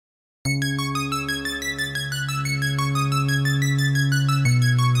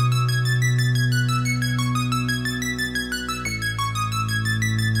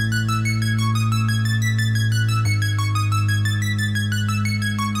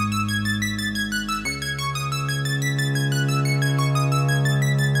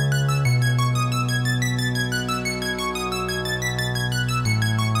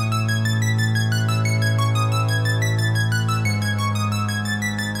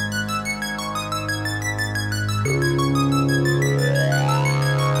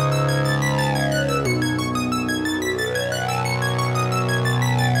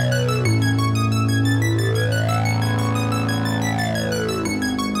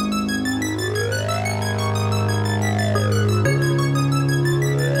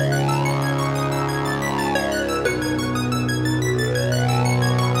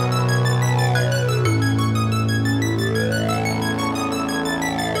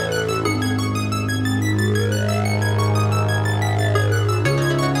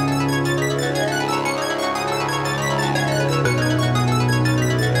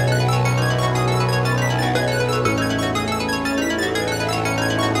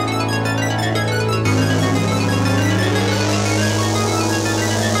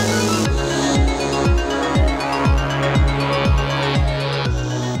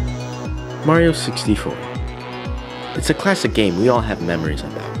Mario 64. It's a classic game we all have memories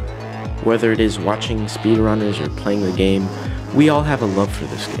about. Whether it is watching speedrunners or playing the game, we all have a love for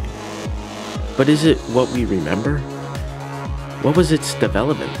this game. But is it what we remember? What was its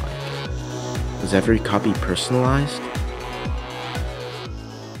development like? Was every copy personalized?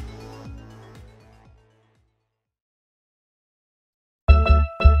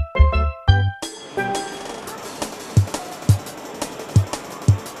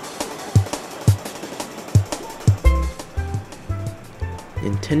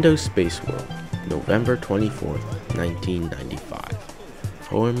 Nintendo Space World, November 24th, 1995,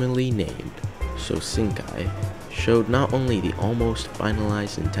 formerly named Shosenkai, showed not only the almost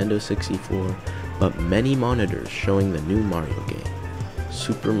finalized Nintendo 64, but many monitors showing the new Mario game,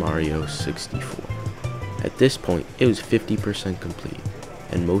 Super Mario 64. At this point, it was 50% complete,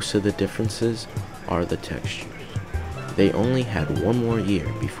 and most of the differences are the textures. They only had one more year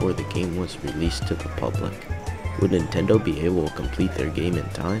before the game was released to the public. Would Nintendo be able to complete their game in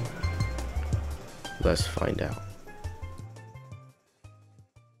time? Let's find out.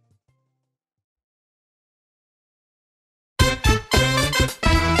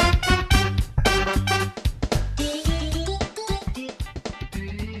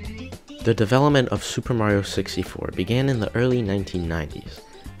 The development of Super Mario 64 began in the early 1990s,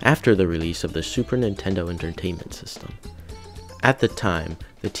 after the release of the Super Nintendo Entertainment System. At the time,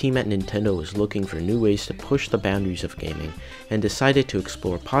 the team at Nintendo was looking for new ways to push the boundaries of gaming and decided to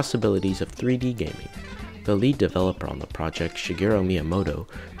explore possibilities of 3D gaming. The lead developer on the project, Shigeru Miyamoto,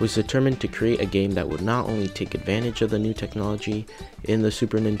 was determined to create a game that would not only take advantage of the new technology in the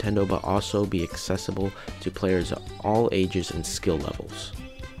Super Nintendo but also be accessible to players of all ages and skill levels.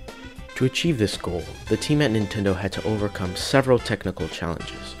 To achieve this goal, the team at Nintendo had to overcome several technical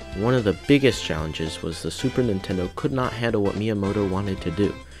challenges. One of the biggest challenges was the Super Nintendo could not handle what Miyamoto wanted to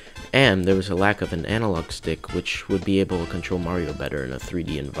do, and there was a lack of an analog stick which would be able to control Mario better in a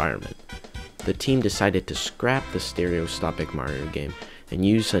 3D environment. The team decided to scrap the stereoscopic Mario game and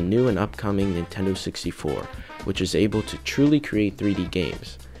use a new and upcoming Nintendo 64, which is able to truly create 3D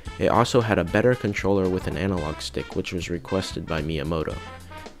games. It also had a better controller with an analog stick, which was requested by Miyamoto.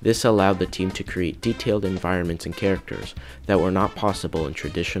 This allowed the team to create detailed environments and characters that were not possible in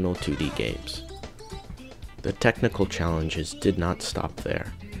traditional 2D games. The technical challenges did not stop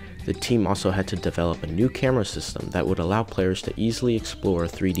there. The team also had to develop a new camera system that would allow players to easily explore a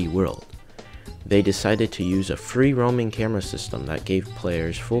 3D world. They decided to use a free roaming camera system that gave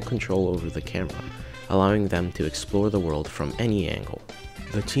players full control over the camera, allowing them to explore the world from any angle.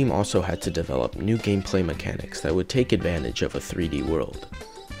 The team also had to develop new gameplay mechanics that would take advantage of a 3D world.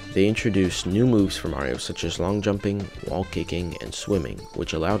 They introduced new moves for Mario such as long jumping, wall kicking, and swimming,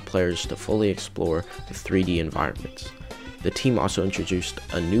 which allowed players to fully explore the 3D environments. The team also introduced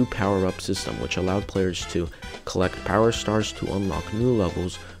a new power-up system which allowed players to collect power stars to unlock new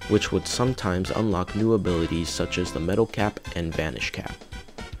levels, which would sometimes unlock new abilities such as the Metal Cap and Vanish Cap.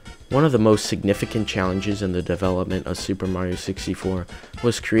 One of the most significant challenges in the development of Super Mario 64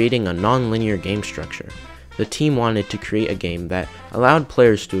 was creating a non-linear game structure. The team wanted to create a game that allowed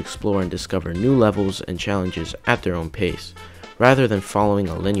players to explore and discover new levels and challenges at their own pace, rather than following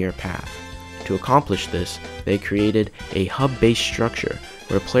a linear path. To accomplish this, they created a hub-based structure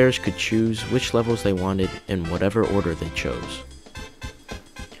where players could choose which levels they wanted in whatever order they chose.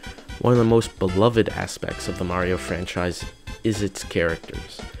 One of the most beloved aspects of the Mario franchise is its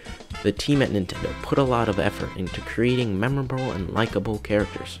characters. The team at Nintendo put a lot of effort into creating memorable and likable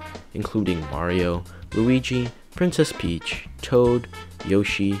characters, including Mario, Luigi, Princess Peach, Toad,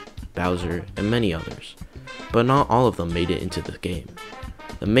 Yoshi, Bowser, and many others. But not all of them made it into the game.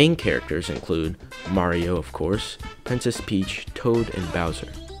 The main characters include Mario, of course, Princess Peach, Toad, and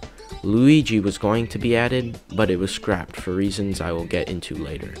Bowser. Luigi was going to be added, but it was scrapped for reasons I will get into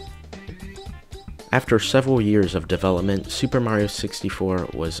later. After several years of development, Super Mario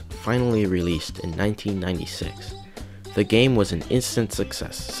 64 was finally released in 1996. The game was an instant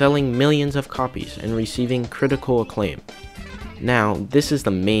success, selling millions of copies and receiving critical acclaim. Now, this is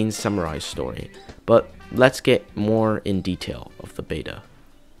the main summarized story, but let's get more in detail of the beta.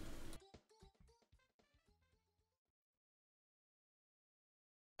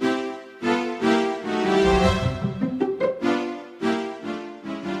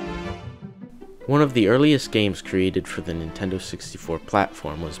 One of the earliest games created for the Nintendo 64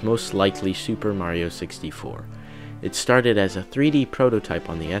 platform was most likely Super Mario 64. It started as a 3D prototype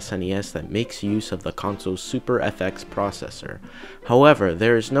on the SNES that makes use of the console's Super FX processor. However,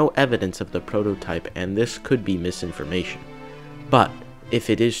 there is no evidence of the prototype and this could be misinformation. But If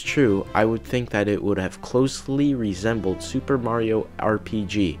it is true, I would think that it would have closely resembled Super Mario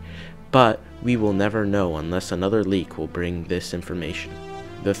RPG, but we will never know unless another leak will bring this information.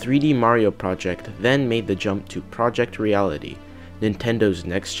 The 3D Mario project then made the jump to Project Reality, Nintendo's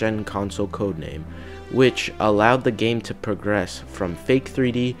next-gen console codename, which allowed the game to progress from fake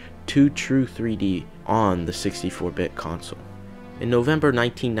 3D to true 3D on the 64-bit console. In November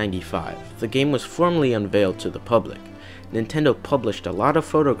 1995, the game was formally unveiled to the public. Nintendo published a lot of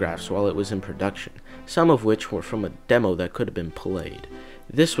photographs while it was in production, some of which were from a demo that could have been played.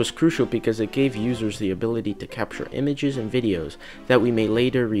 This was crucial because it gave users the ability to capture images and videos that we may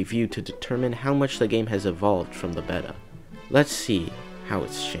later review to determine how much the game has evolved from the beta. Let's see how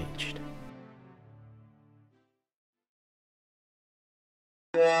it's changed.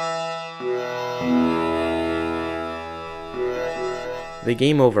 The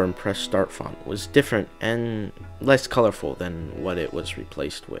Game Over and Press Start font was different and less colorful than what it was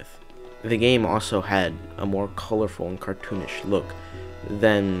replaced with. The game also had a more colorful and cartoonish look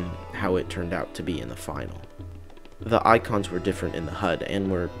than how it turned out to be in the final. The icons were different in the HUD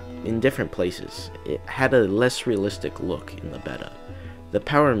and were in different places. It had a less realistic look in the beta. The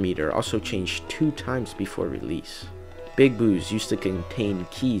power meter also changed 2 times before release. Big Boos used to contain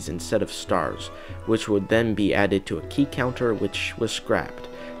keys instead of stars, which would then be added to a key counter, which was scrapped.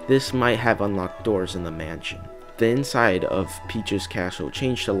 This might have unlocked doors in the mansion. The inside of Peach's castle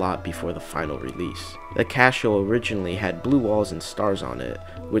changed a lot before the final release. The castle originally had blue walls and stars on it,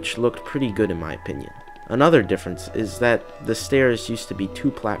 which looked pretty good in my opinion. Another difference is that the stairs used to be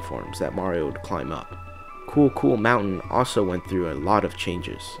 2 platforms that Mario would climb up. Cool Mountain also went through a lot of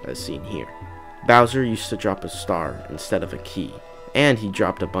changes, as seen here. Bowser used to drop a star instead of a key, and he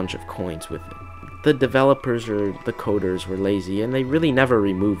dropped a bunch of coins with it. The developers or the coders were lazy and they really never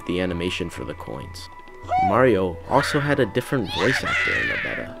removed the animation for the coins. Mario also had a different voice actor in the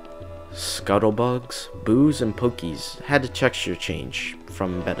beta. Scuttlebugs, Boos, and Pokies had a texture change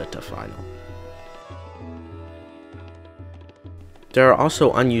from beta to final. There are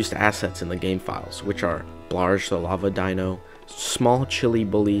also unused assets in the game files, which are Blarge the Lava Dino, small chili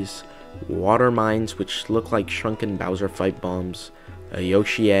bullies, water mines which look like shrunken Bowser fight bombs, a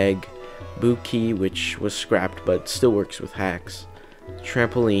Yoshi egg, Boo Key which was scrapped but still works with hacks,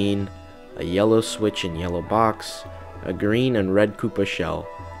 trampoline, a yellow switch and yellow box, a green and red Koopa shell,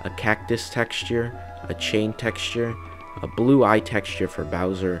 a cactus texture, a chain texture, a blue eye texture for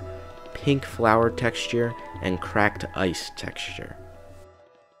Bowser, pink flower texture, and cracked ice texture.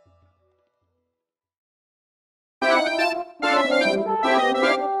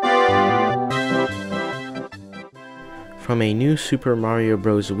 From a new Super Mario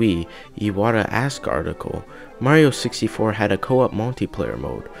Bros. Wii Iwata Ask article, Mario 64 had a co-op multiplayer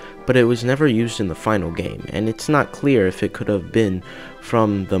mode, but it was never used in the final game, and it's not clear if it could have been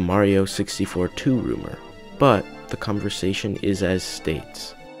from the Mario 64 2 rumor, but the conversation is as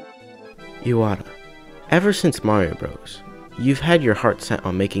states. Iwata: ever since Mario Bros., you've had your heart set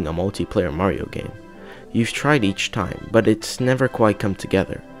on making a multiplayer Mario game. You've tried each time, but it's never quite come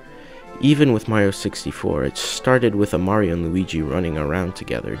together. Even with Mario 64, it started with a Mario and Luigi running around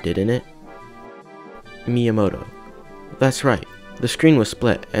together, didn't it? Miyamoto: that's right. The screen was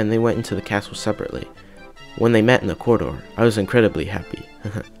split, and they went into the castle separately. When they met in the corridor, I was incredibly happy.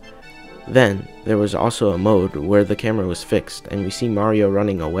 Then, there was also a mode where the camera was fixed, and we see Mario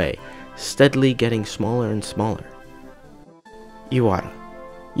running away, steadily getting smaller and smaller. Iwata: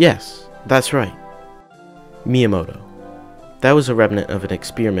 yes, that's right. Miyamoto: that was a remnant of an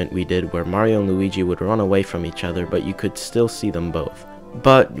experiment we did where Mario and Luigi would run away from each other, but you could still see them both.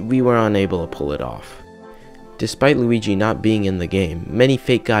 But we were unable to pull it off. Despite Luigi not being in the game, many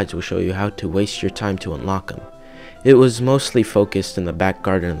fake guides will show you how to waste your time to unlock him. It was mostly focused in the back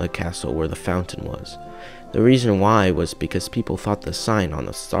garden of the castle where the fountain was. The reason why was because people thought the sign on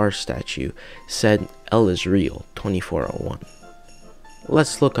the star statue said L is real 2401.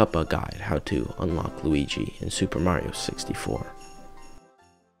 Let's look up a guide how to unlock Luigi in Super Mario 64.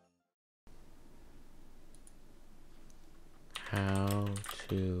 How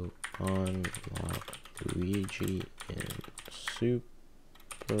to unlock Luigi in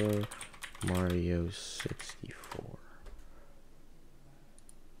Super Mario 64.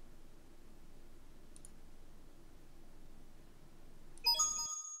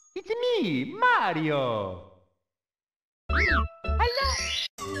 It's me, Mario! Hello!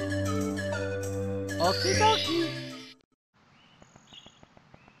 Okie dokie!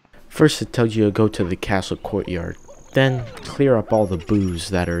 First it tells you to go to the castle courtyard, then clear up all the boos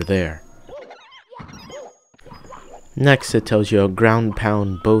that are there. Next it tells you to ground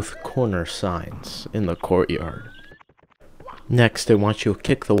pound both corner signs in the courtyard. Next it wants you to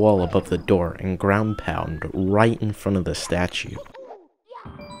kick the wall above the door and ground pound right in front of the statue.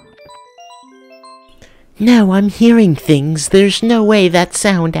 No, I'm hearing things. There's no way that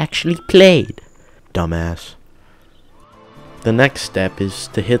sound actually played. Dumbass. The next step is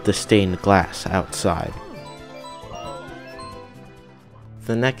to hit the stained glass outside.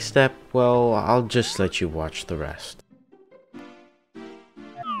 The next step, well, I'll just let you watch the rest.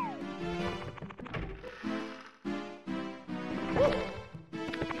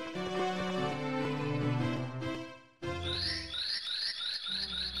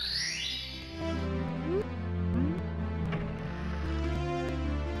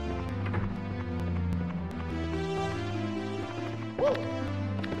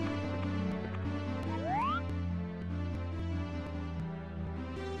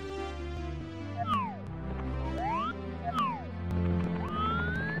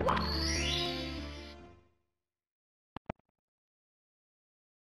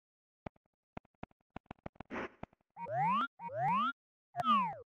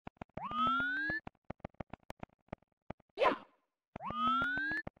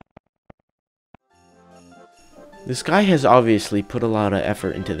 This guy has obviously put a lot of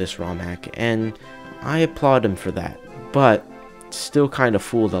effort into this ROM hack, and I applaud him for that, but still kind of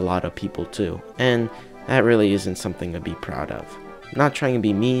fooled a lot of people too, and that really isn't something to be proud of. I'm not trying to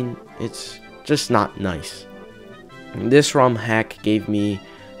be mean, it's just not nice. This ROM hack gave me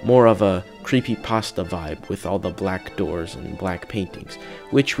more of a creepypasta vibe with all the black doors and black paintings,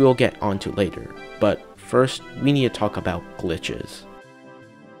 which we'll get onto later, but first we need to talk about glitches.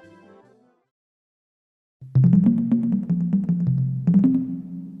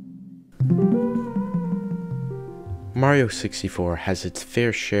 Mario 64 has its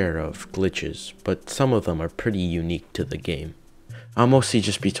fair share of glitches, but some of them are pretty unique to the game. I'll mostly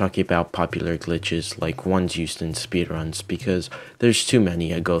just be talking about popular glitches like ones used in speedruns because there's too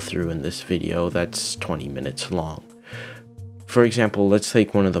many I go through in this video that's 20 minutes long. For example, let's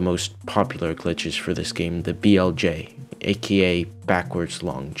take one of the most popular glitches for this game, the BLJ, aka backwards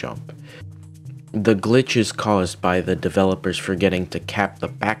long jump. The glitch is caused by the developers forgetting to cap the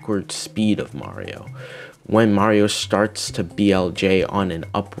backward speed of Mario. When Mario starts to BLJ on an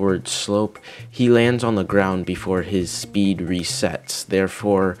upward slope, he lands on the ground before his speed resets,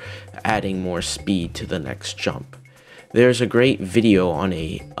 therefore adding more speed to the next jump. There's a great video on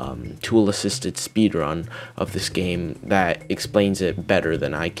a tool-assisted speedrun of this game that explains it better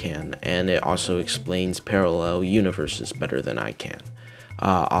than I can, and it also explains parallel universes better than I can.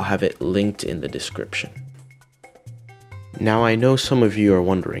 I'll have it linked in the description. Now I know some of you are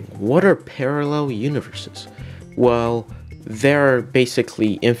wondering, what are parallel universes? Well, there are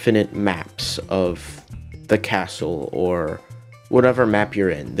basically infinite maps of the castle or whatever map you're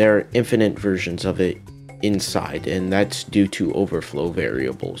in. There are infinite versions of it inside, and that's due to overflow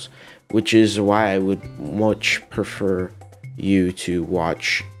variables, which is why I would much prefer you to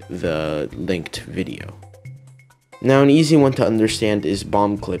watch the linked video. Now, an easy one to understand is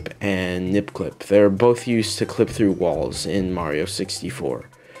bomb clip and nip clip. They're both used to clip through walls in Mario 64.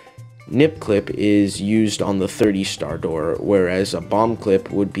 Nip clip is used on the 30-star door, whereas a bomb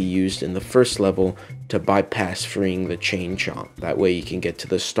clip would be used in the first level to bypass freeing the chain chomp. That way you can get to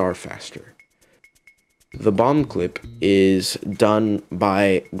the star faster. The bomb clip is done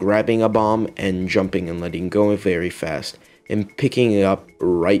by grabbing a bomb and jumping and letting go very fast, and picking it up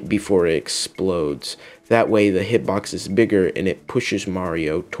right before it explodes. That way the hitbox is bigger and it pushes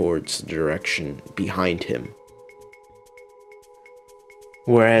Mario towards the direction behind him.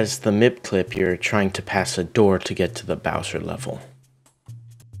 Whereas the mip clip, you're trying to pass a door to get to the Bowser level.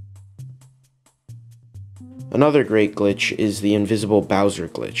 Another great glitch is the invisible Bowser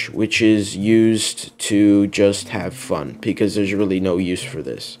glitch, which is used to just have fun, because there's really no use for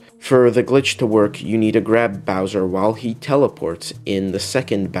this. For the glitch to work, you need to grab Bowser while he teleports in the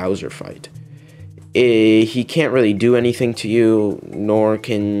second Bowser fight. He can't really do anything to you, nor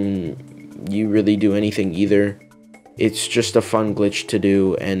can you really do anything either. It's just a fun glitch to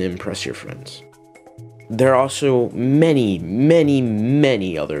do and impress your friends. There are also many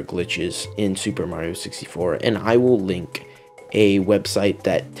other glitches in Super Mario 64, and I will link a website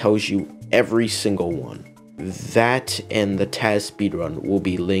that tells you every single one. That and the Taz speedrun will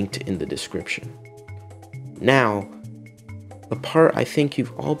be linked in the description. Now, the part I think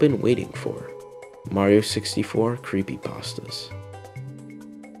you've all been waiting for. Mario 64 creepypastas.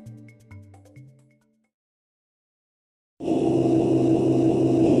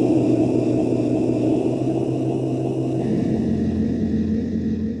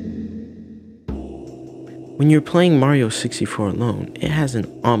 When you're playing Mario 64 alone, it has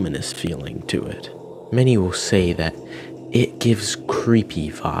an ominous feeling to it. Many will say that it gives creepy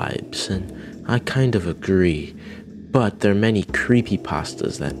vibes, and I kind of agree, But there are many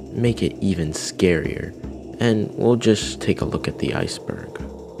creepypastas that make it even scarier, and we'll just take a look at the iceberg.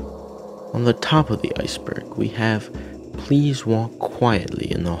 On the top of the iceberg, we have "Please walk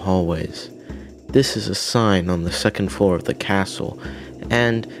quietly in the hallways." This is a sign on the second floor of the castle,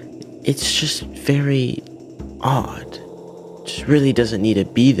 and it's just very odd. It just really doesn't need to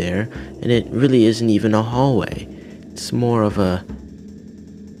be there, and it really isn't even a hallway. It's more of a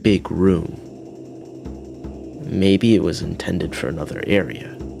big room. Maybe it was intended for another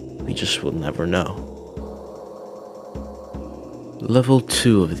area. We just will never know. Level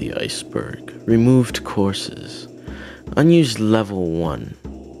 2 of the iceberg. Removed courses. Unused level 1,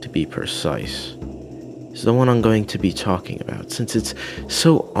 to be precise, is the one I'm going to be talking about, since it's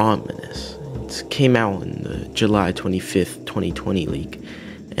so ominous. It came out in the July 25th, 2020 leak,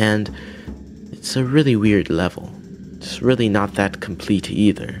 and it's a really weird level. It's really not that complete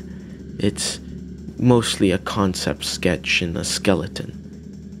either. It's mostly a concept sketch in a skeleton.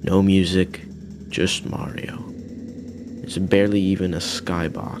 No music, just Mario. There's barely even a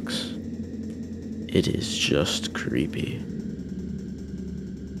skybox. It is just creepy.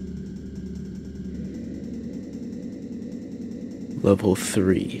 Level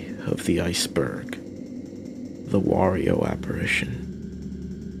 3 of the iceberg. The Wario apparition.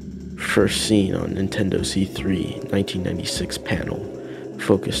 First seen on Nintendo's E3 1996 panel,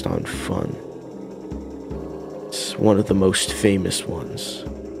 focused on fun. It's one of the most famous ones.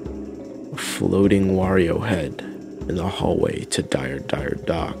 A floating Wario head in the hallway to Dire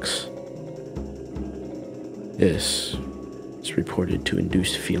Docks. This is reported to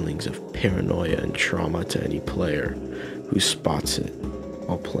induce feelings of paranoia and trauma to any player who spots it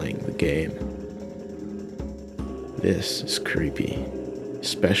while playing the game. This is creepy,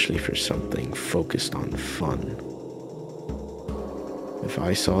 especially for something focused on fun. If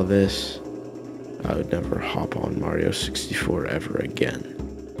I saw this, I would never hop on Mario 64 ever again.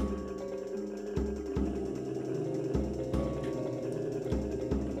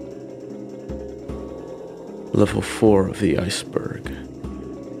 Level 4 of the iceberg.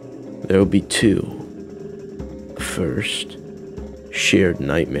 There will be 2. First, shared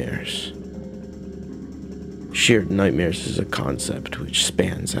nightmares. Shared nightmares is a concept which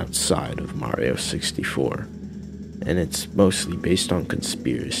spans outside of Mario 64, and it's mostly based on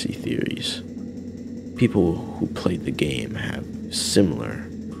conspiracy theories. People who played the game have similar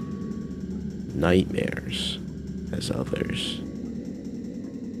nightmares as others.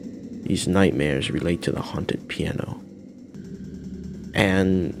 These nightmares relate to the haunted piano,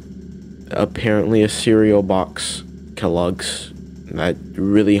 and apparently a cereal box, Kellogg's, that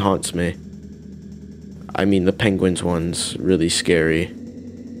really haunts me. I mean, the Penguins one's really scary.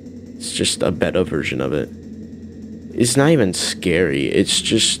 It's just a better version of it. It's not even scary, it's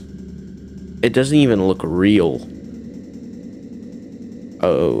just, it doesn't even look real.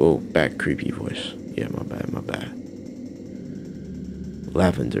 Oh, bad creepy voice. Yeah, my bad.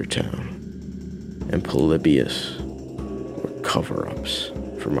 Lavender Town and Polybius were cover-ups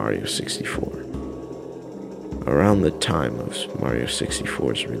for Mario 64. Around the time of Mario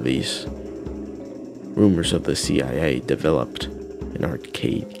 64's release, rumors of the CIA developed an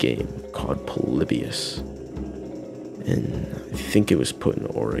arcade game called Polybius, and I think it was put in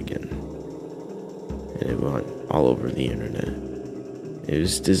Oregon, and it went all over the internet. It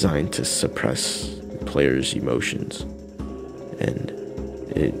was designed to suppress players' emotions, and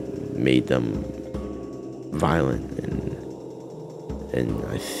it made them violent and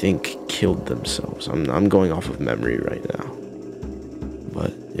I think killed themselves. I'm going off of memory right now,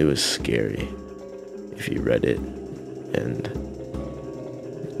 but it was scary if you read it. And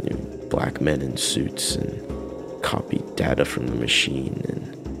black men in suits and copied data from the machine.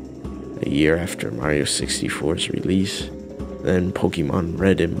 And a year after Mario 64's release, then Pokemon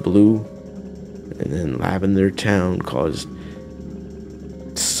Red and Blue, and then Lavender Town caused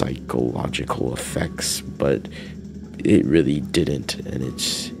psychological effects, but it really didn't, and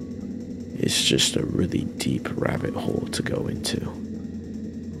it's just a really deep rabbit hole to go into.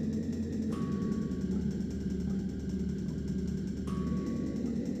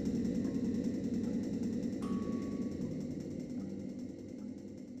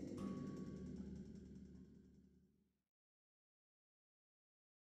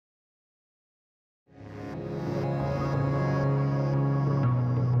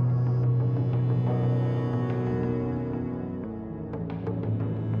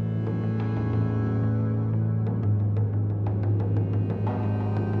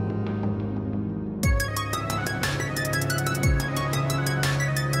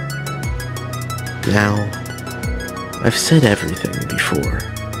 Now, I've said everything before,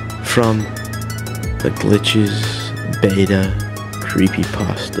 from the glitches, Beta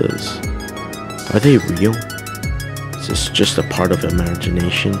creepypastas. Are they real? Is this just a part of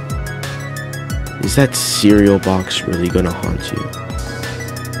imagination? Is that cereal box really gonna haunt you?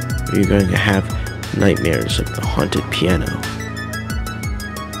 Are you going to have nightmares of the haunted piano?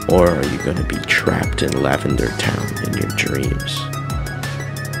 Or are you going to be trapped in Lavender Town in your dreams?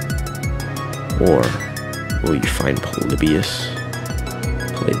 Or will you find Polybius,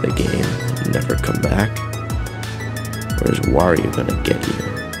 play the game, and never come back? Or is Wario going to get you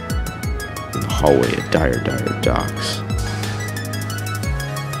in the hallway at Dire Docks?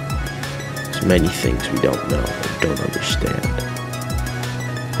 There's many things we don't know or don't understand.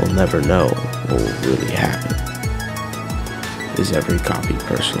 We'll never know what will really happen. Is every copy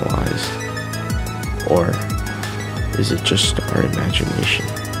personalized? Or is it just our imagination?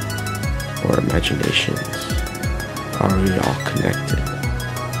 Or imaginations? Are we all connected?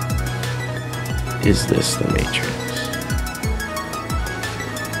 Is this the Matrix?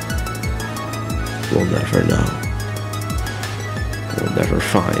 We'll never know. We'll never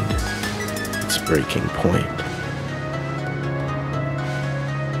find its breaking point.